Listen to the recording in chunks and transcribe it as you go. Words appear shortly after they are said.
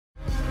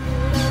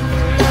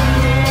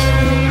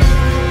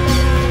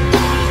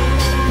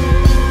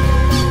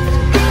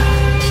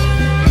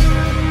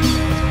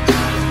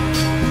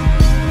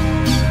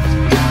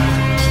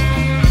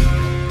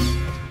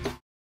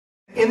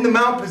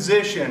mount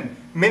position,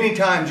 many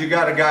times you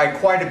got a guy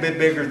quite a bit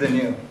bigger than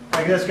you.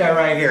 Like this guy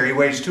right here, he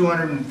weighs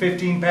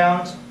 215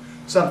 pounds,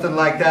 something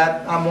like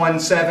that. I'm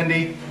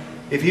 170.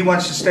 If he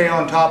wants to stay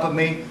on top of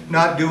me,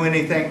 not do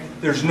anything,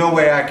 there's no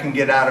way I can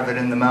get out of it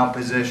in the mount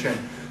position.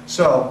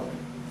 So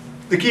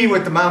the key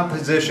with the mount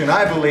position,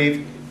 I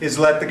believe, is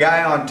let the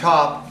guy on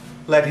top,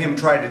 let him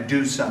try to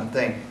do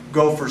something.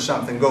 Go for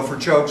something. Go for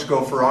chokes,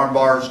 go for arm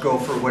bars, go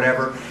for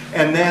whatever.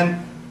 And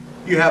then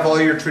you have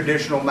all your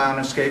traditional mount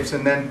escapes,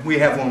 and then we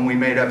have one we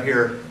made up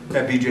here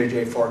at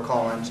BJJ Fort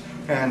Collins.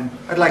 And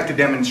I'd like to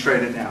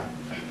demonstrate it now.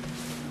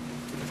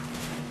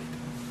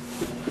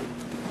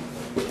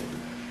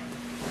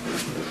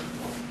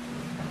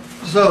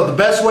 So the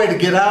best way to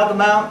get out of the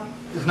mount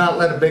is not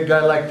let a big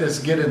guy like this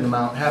get in the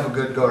mount. Have a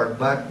good guard.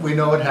 But we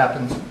know it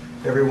happens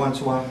every once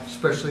in a while,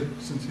 especially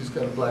since he's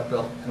got a black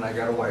belt and I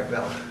got a white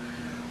belt.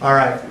 All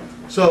right,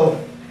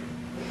 so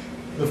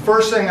the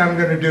first thing I'm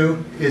going to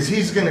do is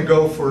he's going to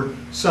go for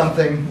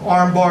something,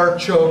 arm bar,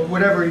 choke,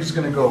 whatever he's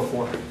going to go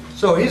for.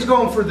 So he's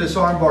going for this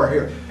arm bar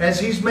here. As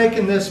he's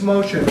making this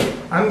motion,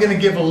 I'm going to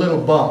give a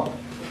little bump.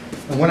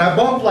 And when I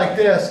bump like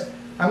this,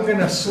 I'm going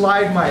to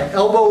slide my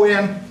elbow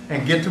in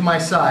and get to my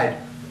side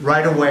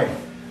right away.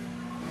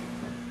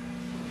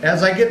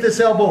 As I get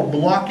this elbow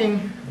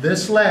blocking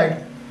this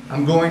leg,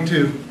 I'm going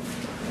to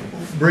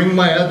bring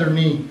my other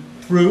knee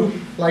through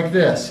like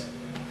this.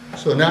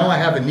 So now I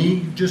have a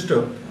knee, just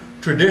a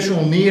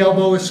traditional knee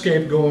elbow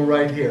escape going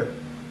right here.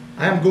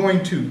 I'm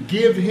going to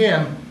give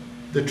him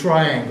the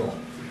triangle.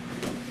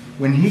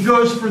 When he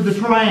goes for the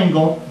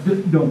triangle,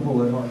 don't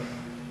pull it hard.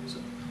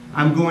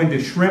 I'm going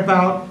to shrimp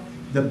out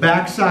the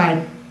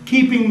backside,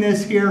 keeping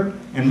this here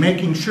and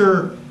making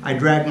sure I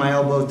drag my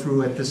elbow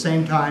through at the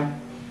same time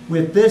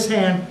with this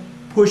hand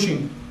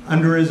pushing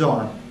under his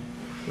arm,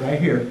 right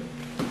here.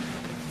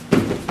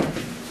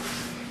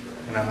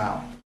 And I'm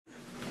out.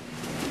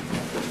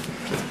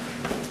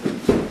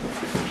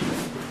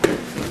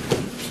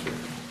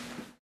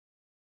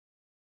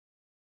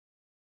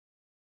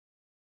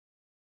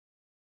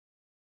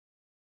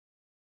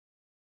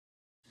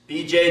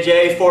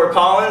 BJJ Fort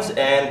Collins,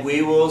 and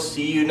we will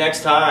see you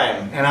next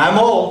time. And I'm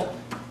old.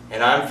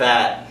 And I'm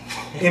fat.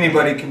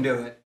 Anybody can do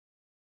it.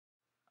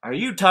 Are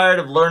you tired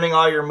of learning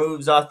all your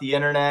moves off the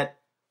internet?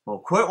 Well,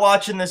 quit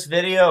watching this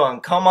video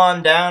and come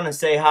on down and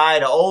say hi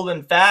to Old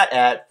and Fat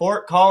at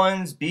Fort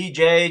Collins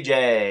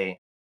BJJ.